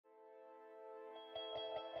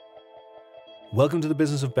Welcome to the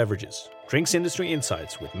Business of Beverages, drinks industry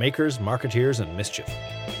insights with makers, marketeers, and mischief.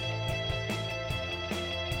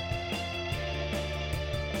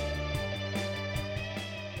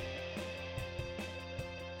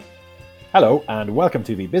 Hello and welcome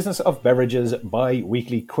to the Business of Beverages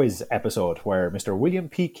bi-weekly quiz episode where Mr. William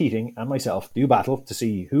P. Keating and myself do battle to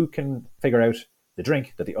see who can figure out the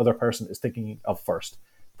drink that the other person is thinking of first.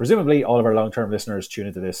 Presumably all of our long-term listeners tune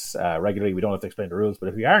into this regularly. We don't have to explain the rules, but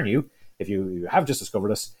if you are new, if you have just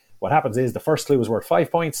discovered us, what happens is the first clue is worth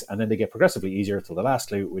 5 points and then they get progressively easier till the last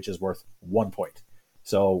clue, which is worth 1 point.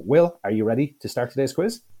 So Will, are you ready to start today's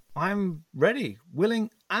quiz? I'm ready,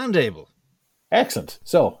 willing, and able. Excellent.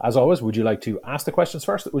 So, as always, would you like to ask the questions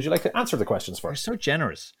first? Would you like to answer the questions You're first? so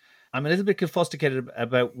generous. I'm a little bit confused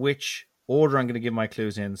about which order I'm going to give my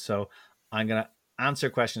clues in, so I'm going to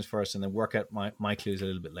answer questions first and then work out my clues a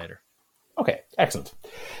little bit later. Okay, excellent.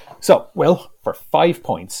 So, Will, for 5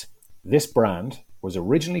 points, this brand was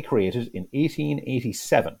originally created in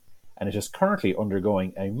 1887 and it is currently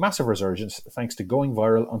undergoing a massive resurgence thanks to going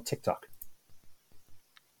viral on TikTok.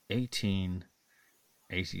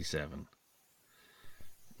 1887.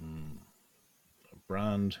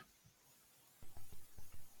 Brand.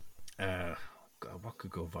 God, what could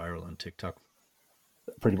go viral on TikTok?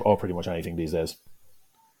 Pretty much anything these days.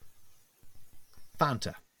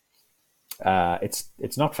 Fanta.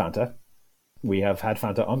 It's not Fanta. We have had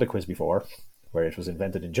Fanta on the quiz before, where it was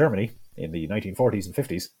invented in Germany in the 1940s and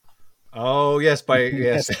 50s. Oh yes,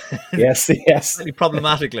 Yes. Really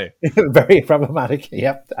problematically. Very problematic.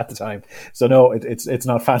 Yep, at the time. So no, it's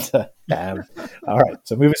not Fanta. All right.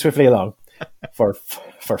 So moving swiftly along. For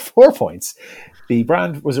 4 points, the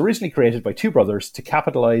brand was originally created by two brothers to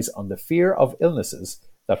capitalize on the fear of illnesses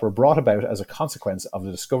that were brought about as a consequence of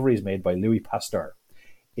the discoveries made by Louis Pasteur.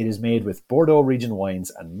 It is made with Bordeaux region wines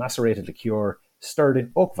and macerated liqueur stirred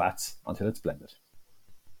in oak vats until it's blended.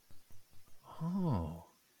 Oh.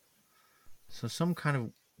 So some kind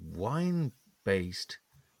of wine-based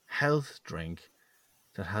health drink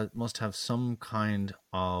that must have some kind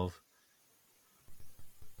of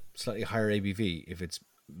slightly higher ABV. If it's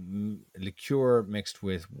liqueur mixed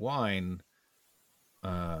with wine,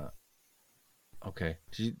 okay.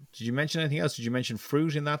 Did you mention anything else? Did you mention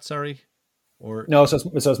fruit in that? Sorry, or no? So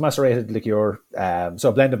it's macerated liqueur. So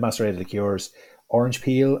a blend of macerated liqueurs, orange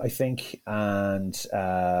peel, I think, and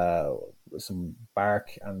some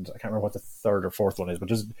bark, and I can't remember what the third or fourth one is, but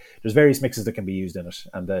there's various mixes that can be used in it,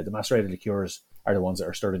 and the macerated liqueurs are the ones that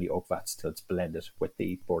are stirred in the oak vats till it's blended with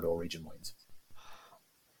the Bordeaux region wines.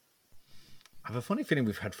 I have a funny feeling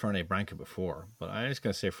we've had Fernet Branca before, but I'm just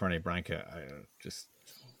going to say Fernet Branca.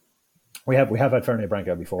 We have had Fernet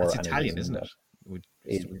Branca before. It's Italian, isn't it?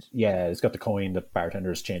 It's got the coin that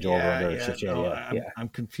bartenders change over on their shift. I'm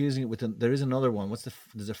confusing it with there is another one.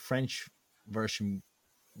 There's a French version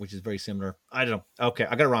which is very similar. I don't know. Okay,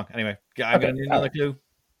 I got it wrong. Anyway, I got another clue.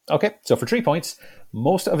 Okay, so for 3 points,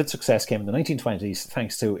 most of its success came in the 1920s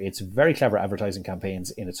thanks to its very clever advertising campaigns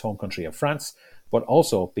in its home country of France, but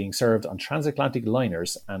also being served on transatlantic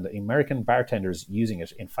liners and American bartenders using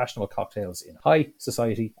it in fashionable cocktails in high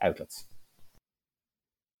society outlets.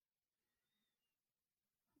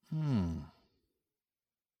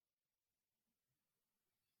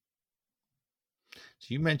 So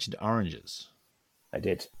you mentioned oranges. I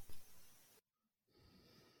did.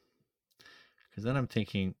 Because then I'm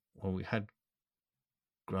thinking, well, we had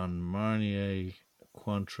Grand Marnier,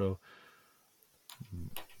 Cointreau.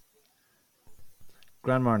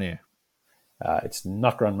 Grand Marnier. It's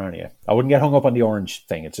not Grand Marnier. I wouldn't get hung up on the orange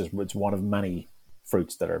thing. It's one of many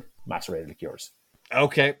fruits that are macerated liqueurs.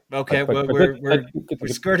 Okay. We're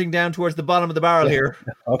skirting down towards the bottom of the barrel here.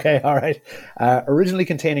 Okay, all right. Originally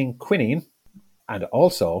containing quinine, and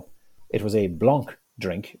also it was a blanc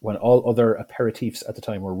drink when all other aperitifs at the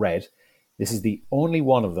time were red. This is the only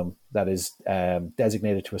one of them that is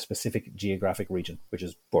designated to a specific geographic region, which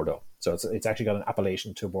is Bordeaux. So it's actually got an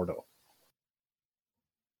appellation to Bordeaux.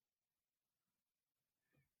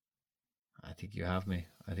 I think you have me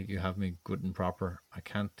good and proper. I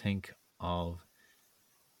can't think of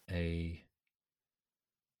a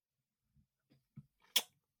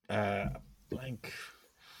blank.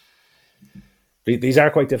 These are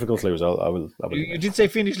quite difficult clues. I will you did say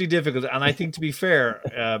fiendishly difficult, and I think to be fair,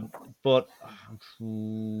 but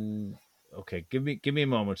okay, give me a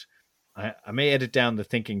moment. I may edit down the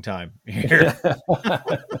thinking time here.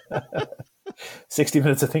 60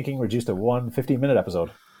 minutes of thinking reduced to one 15-minute episode.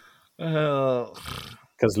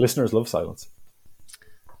 Because listeners love silence.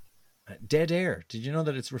 Dead air. Did you know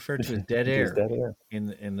that it's referred to as dead air, dead air.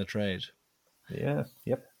 in the trade? Yeah.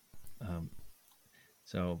 Yep.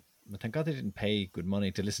 So Thank God they didn't pay good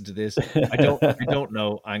money to listen to this. I don't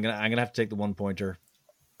know. I'm gonna have to take the 1 pointer.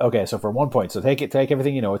 Okay, so for 1 point, so take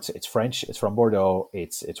everything you know. It's French. It's from Bordeaux.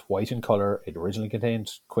 It's white in color. It originally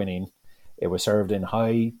contained quinine. It was served in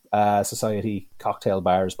high society cocktail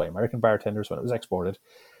bars by American bartenders when it was exported.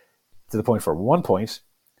 To the point for 1 point,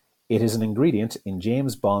 it is an ingredient in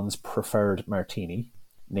James Bond's preferred martini,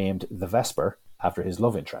 named the Vesper after his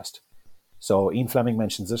love interest. So Ian Fleming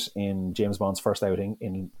mentions it in James Bond's first outing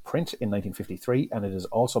in print in 1953, and it is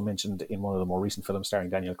also mentioned in one of the more recent films starring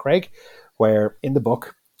Daniel Craig, where in the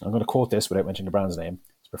book, I'm going to quote this without mentioning the brand's name,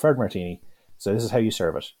 it's preferred martini. So this is how you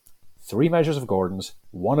serve it. 3 measures of Gordon's,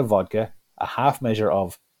 1 of vodka, a half measure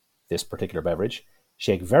of this particular beverage.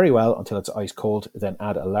 Shake very well until it's ice cold, then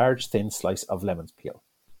add a large thin slice of lemon peel.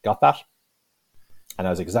 Got that? And that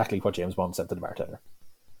was exactly what James Bond said to the bartender.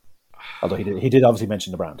 Although he did obviously mention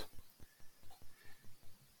the brand.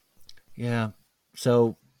 Yeah.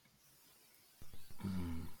 So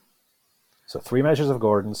 3 measures of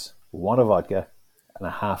Gordon's, 1 of vodka, and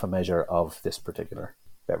a half a measure of this particular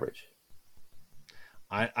beverage.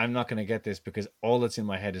 I'm not going to get this because all that's in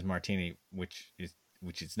my head is martini, which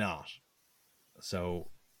it's not. So,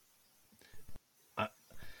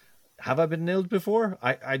 have I been nilled before?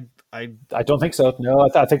 I don't think so. No,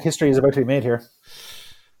 I think history is about to be made here.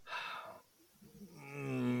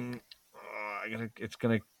 It's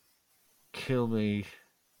gonna kill me.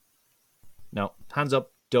 No, hands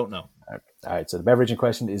up. Don't know. All right. So the beverage in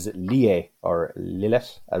question is Lillet or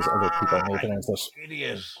Lillet, as other people may pronounce it.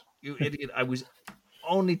 Idiot! You idiot! I was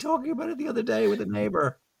only talking about it the other day with a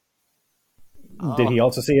neighbor. Did he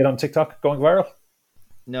also see it on TikTok going viral?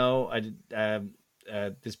 No, I did.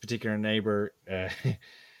 This particular neighbor,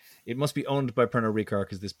 it must be owned by Pernod Ricard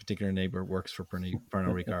because this particular neighbor works for Pernod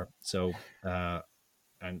Ricard. So,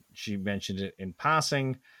 and she mentioned it in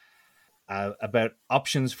passing about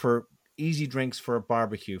options for easy drinks for a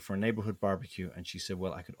barbecue, for a neighborhood barbecue. And she said,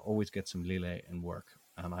 well, I could always get some Lillet and work.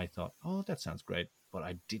 And I thought, oh, that sounds great. But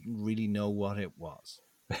I didn't really know what it was.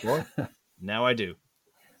 But now I do.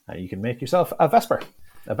 You can make yourself a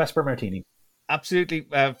Vesper martini. Absolutely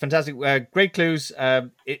fantastic. Great clues.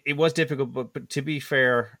 It was difficult, but to be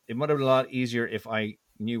fair, it would have been a lot easier if I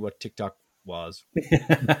knew what TikTok was.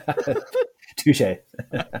 Touche.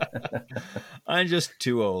 I'm just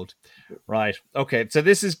too old. Right. Okay. So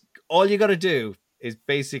this is all you got to do is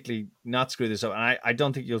basically not screw this up. And I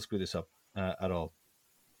don't think you'll screw this up at all.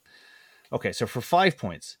 Okay. So for 5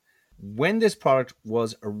 points, when this product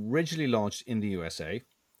was originally launched in the USA,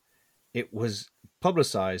 it was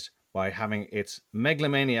publicized by having its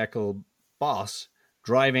megalomaniacal boss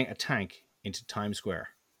driving a tank into Times Square.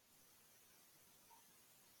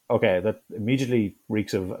 Okay, that immediately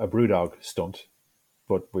reeks of a Brewdog stunt,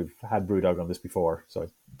 but we've had Brewdog on this before, so I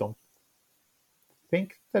don't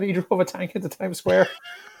think that he drove a tank into Times Square.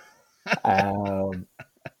 I'm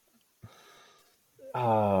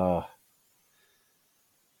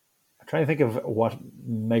trying to think of what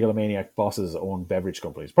megalomaniac bosses own beverage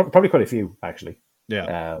companies. Probably quite a few, actually.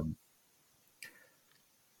 Yeah.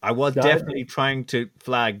 I was definitely trying to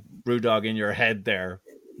flag Brewdog in your head there.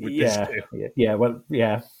 Good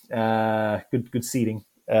seeding.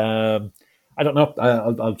 I don't know.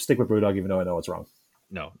 I'll stick with Brewdog, even though I know it's wrong.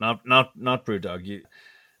 No, not Brewdog.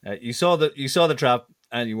 You saw the trap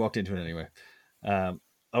and you walked into it anyway.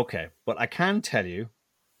 Okay, but I can tell you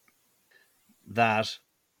that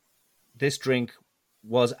this drink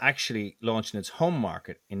was actually launched in its home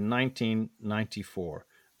market in 1994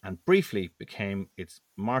 and briefly became its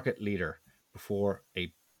market leader before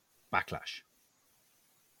a backlash.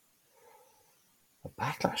 A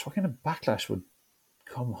backlash? What kind of backlash would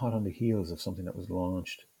come hot on the heels of something that was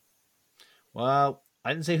launched? Well,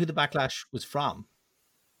 I didn't say who the backlash was from.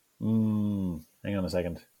 Hang on a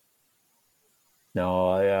second.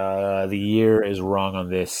 No, the year is wrong on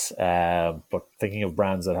this. But thinking of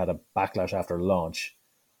brands that had a backlash after launch,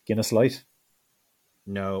 Guinness Light?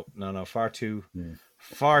 No. Far too.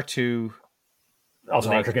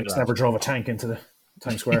 Also, Arthur Guinness never drove a tank into the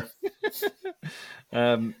Times Square.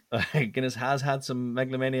 Guinness has had some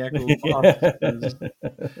megalomaniacal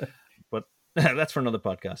but that's for another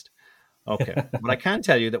podcast. Okay, but I can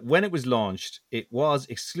tell you that when it was launched, it was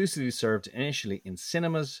exclusively served initially in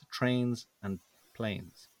cinemas, trains, and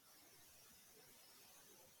planes.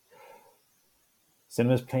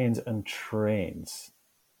 Cinemas, planes, and trains.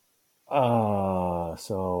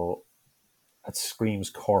 So that screams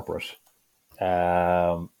corporate.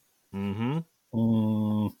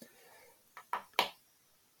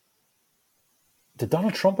 Did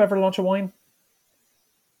Donald Trump ever launch a wine?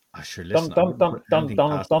 Oh, sure. Listen,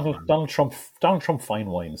 Donald Trump fine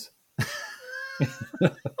wines.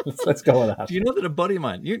 Let's go with that. Do you know that a buddy of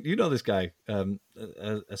mine, you know this guy, a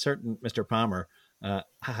certain Mr. Palmer, I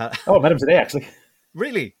met him today, actually.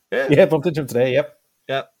 Really? Yeah. Yeah, bumped into him today, yep.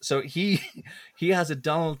 Yeah. So he has a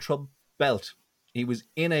Donald Trump belt. He was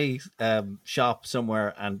in a shop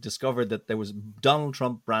somewhere and discovered that there was Donald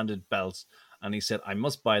Trump branded belts. And he said, I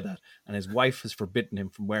must buy that. And his wife has forbidden him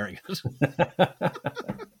from wearing it.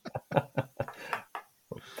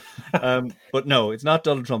 But no, it's not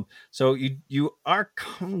Donald Trump. So you are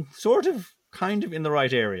kind of in the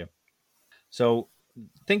right area. So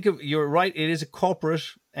you're right. It is a corporate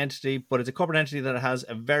entity, but it's a corporate entity that has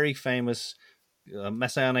a very famous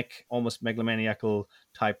messianic, almost megalomaniacal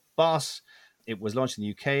type boss. It was launched in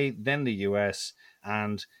the UK, then the US.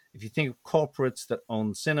 And if you think of corporates that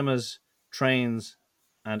own cinemas, trains,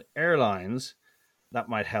 and airlines, that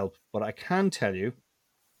might help. But I can tell you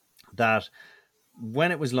that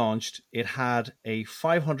when it was launched, it had a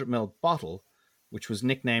 500ml bottle, which was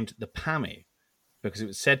nicknamed the Pammy, because it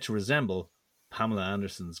was said to resemble Pamela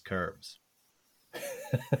Anderson's curves.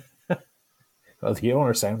 Well, the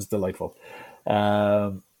owner sounds delightful.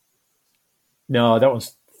 No, that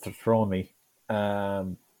one's thrown me.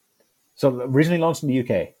 So originally launched in the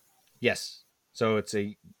UK. Yes. So it's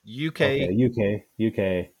a UK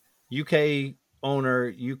owner,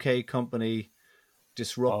 UK company,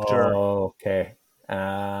 disruptor. Oh, okay.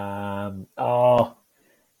 The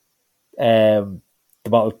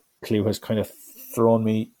bottle clue has kind of thrown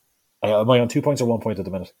me. Am I on 2 points or 1 point at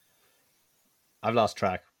the minute? I've lost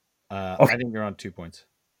track. Okay. I think you're on 2 points.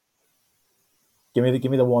 Give me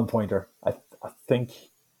the 1 pointer. I think.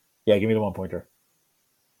 Yeah, give me the 1 pointer.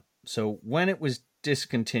 So when it was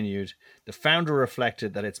discontinued, the founder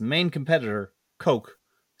reflected that its main competitor, Coke,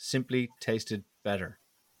 simply tasted better.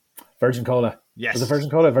 Virgin Cola. Yes. Was it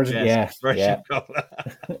Virgin Cola? Yes. Virgin Cola.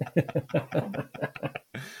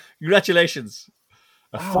 Congratulations.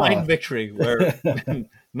 A fine victory where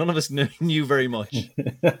none of us knew very much.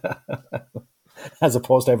 As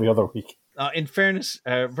opposed to every other week. In fairness,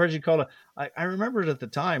 Virgin Cola, I remember it at the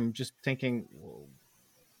time just thinking, well,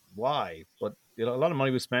 why? But a lot of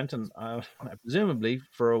money was spent, and presumably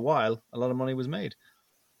for a while, a lot of money was made.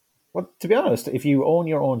 Well, to be honest, if you own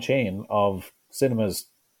your own chain of cinemas,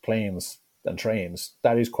 planes, and trains,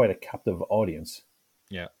 that is quite a captive audience.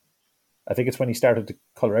 Yeah. I think it's when he started to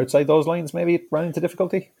colour outside those lines, maybe it ran into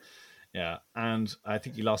difficulty. Yeah, and I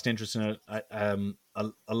think he lost interest in it. A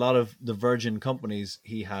lot of the Virgin companies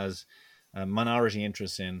he has minority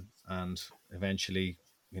interests in, and eventually,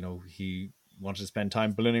 he wanted to spend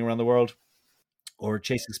time ballooning around the world or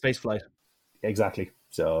chasing spaceflight. Exactly.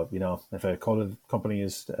 So, if a cola company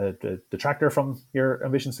is a detractor from your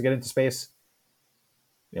ambitions to get into space,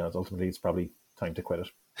 ultimately it's probably time to quit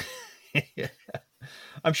it. Yeah.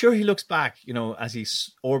 I'm sure he looks back, as he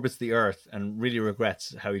orbits the Earth and really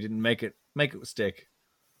regrets how he didn't make it stick.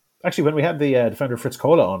 Actually, when we had the founder Fritz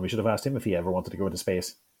Cola on, we should have asked him if he ever wanted to go into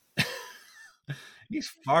space. He's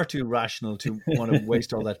far too rational to want to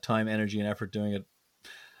waste all that time, energy, and effort doing it.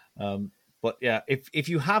 But yeah, if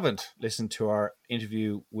you haven't listened to our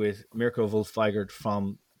interview with Mirko Wolf-Weigert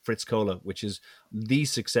from Fritz Cola, which is the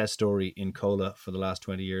success story in cola for the last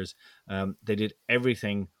 20 years, they did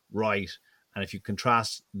everything right. And if you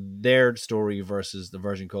contrast their story versus the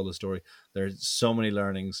Virgin Cola story, there's so many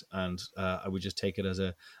learnings, and I would just take it as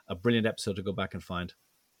a brilliant episode to go back and find.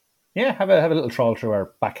 Yeah, have a little trawl through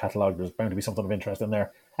our back catalogue. There's bound to be something of interest in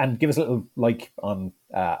there. And give us a little like on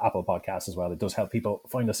Apple Podcasts as well. It does help people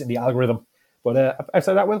find us in the algorithm. But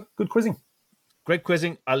outside that, Will, good quizzing. Great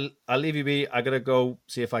quizzing. I'll leave you be. I got to go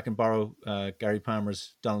see if I can borrow Gary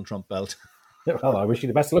Palmer's Donald Trump belt. Well, I wish you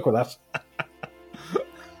the best of luck with that.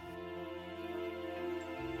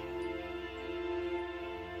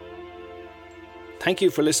 Thank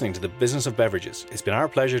you for listening to The Business of Beverages. It's been our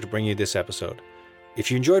pleasure to bring you this episode.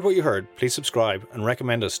 If you enjoyed what you heard, please subscribe and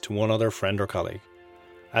recommend us to one other friend or colleague.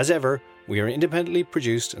 As ever, we are independently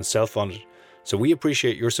produced and self-funded, so we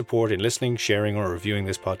appreciate your support in listening, sharing, or reviewing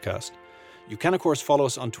this podcast. You can, of course, follow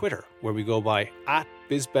us on Twitter, where we go by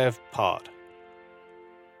 @BizBevPod.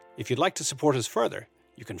 If you'd like to support us further,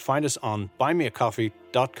 you can find us on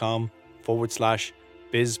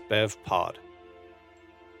buymeacoffee.com/BizBevPod.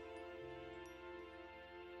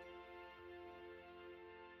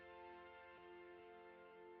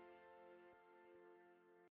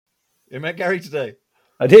 You met Gary today?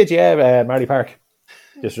 I did, yeah. Marley Park.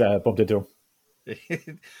 Just bumped into him.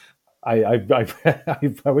 I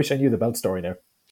wish I knew the belt story now.